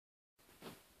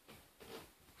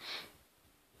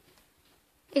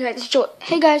Hey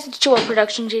guys, it's Joel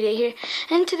Production JD here,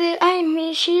 and today I am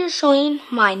here showing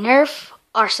my Nerf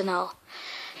arsenal.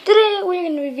 Today we're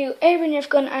gonna review every Nerf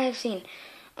gun I have seen,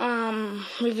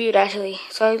 reviewed actually.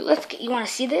 So you wanna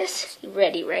see this? You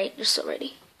ready, right? You're so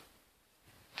ready.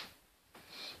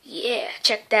 Yeah,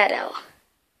 check that out.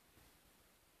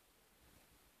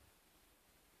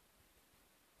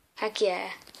 Heck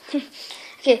yeah.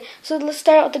 Okay, so let's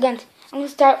start out with the guns. I'm gonna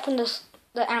start from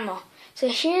the ammo. So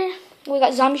here we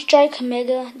got Zombie Strike,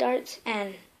 Mega Darts,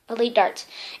 and Elite Darts.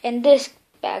 In this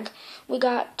bag, we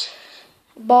got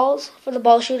balls for the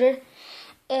ball shooter,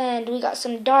 and we got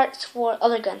some darts for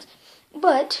other guns.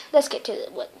 But let's get to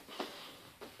it.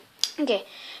 Okay,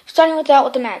 starting with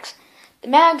the mags. The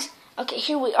mags. Okay,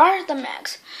 here we are. The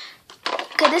mags.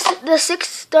 Okay, the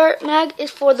 6-dart mag is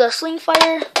for the sling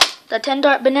fire. The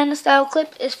 10-dart banana style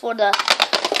clip is for the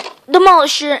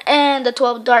demolisher, and the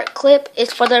 12-dart clip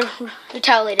is for the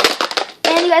retaliator.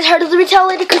 And you guys heard of the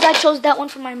retaliator because I chose that one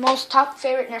for my top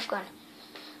favorite Nerf gun.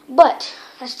 But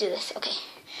let's do this. Okay.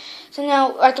 So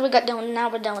now after we got done, now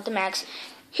we're done with the mags.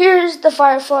 Here's the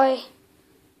Firefly,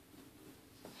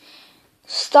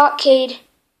 Stockade,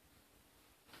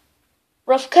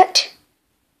 Rough Cut,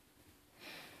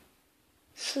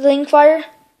 Sling Fire,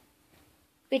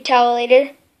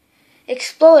 Retaliator,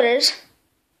 Exploders,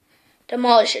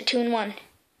 Demolisher 2-in-1,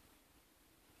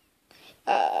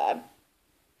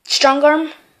 Strong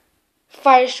Arm,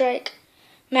 Fire Strike,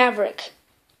 Maverick,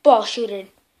 Ball Shooter,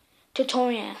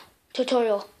 Tutorial.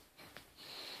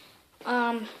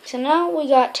 So now we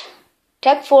got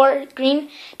Tech 4 green,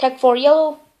 Tech 4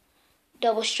 yellow,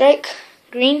 Double Strike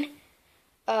green,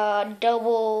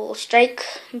 Double Strike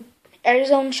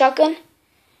Arizona shotgun.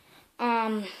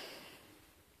 I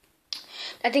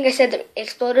think I said the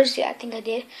exploders. Yeah, I think I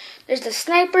did. There's the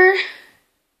sniper,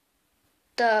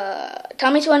 the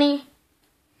Tommy 20,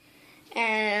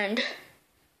 and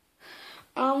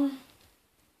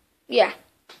yeah.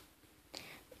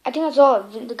 I think that's all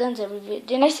of the guns I reviewed.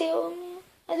 Didn't I say all?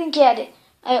 I think yeah, I did.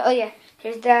 Oh yeah.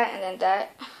 Here's that and then that.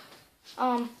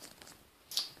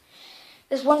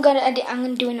 There's one gun I'm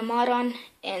gonna do a mod on,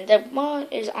 and the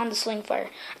mod is on the Sling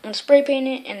Fire. I'm gonna spray paint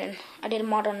it, and then I did a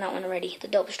mod on that one already, the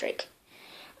Double Strike.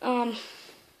 Well,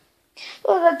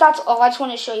 that's all. I just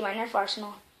wanted to show you my Nerf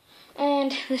arsenal.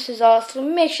 And this is all. So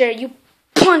make sure you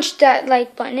punch that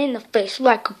like button in the face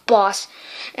like a boss.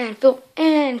 And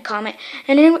comment.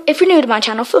 And if you're new to my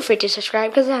channel, feel free to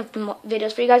subscribe because I have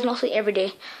videos for you guys mostly every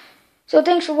day. So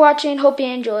thanks for watching. Hope you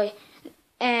enjoy.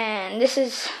 And this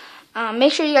is,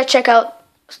 make sure you guys check out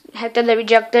Hector the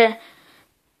Rejector,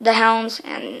 the Hounds,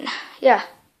 and yeah.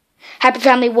 Happy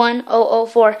Family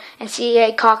 1004 and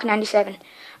CA Cock 97.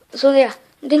 So yeah,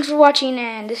 thanks for watching,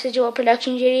 and this is Joel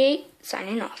Production JD8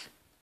 signing off.